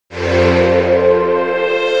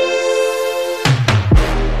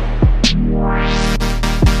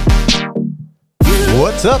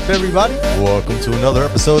What's up, everybody? Welcome to another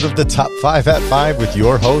episode of the Top 5 at 5 with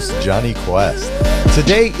your host, Johnny Quest.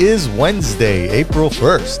 Today is Wednesday, April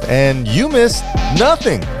 1st, and you missed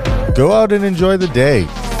nothing. Go out and enjoy the day.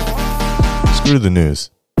 Screw the news.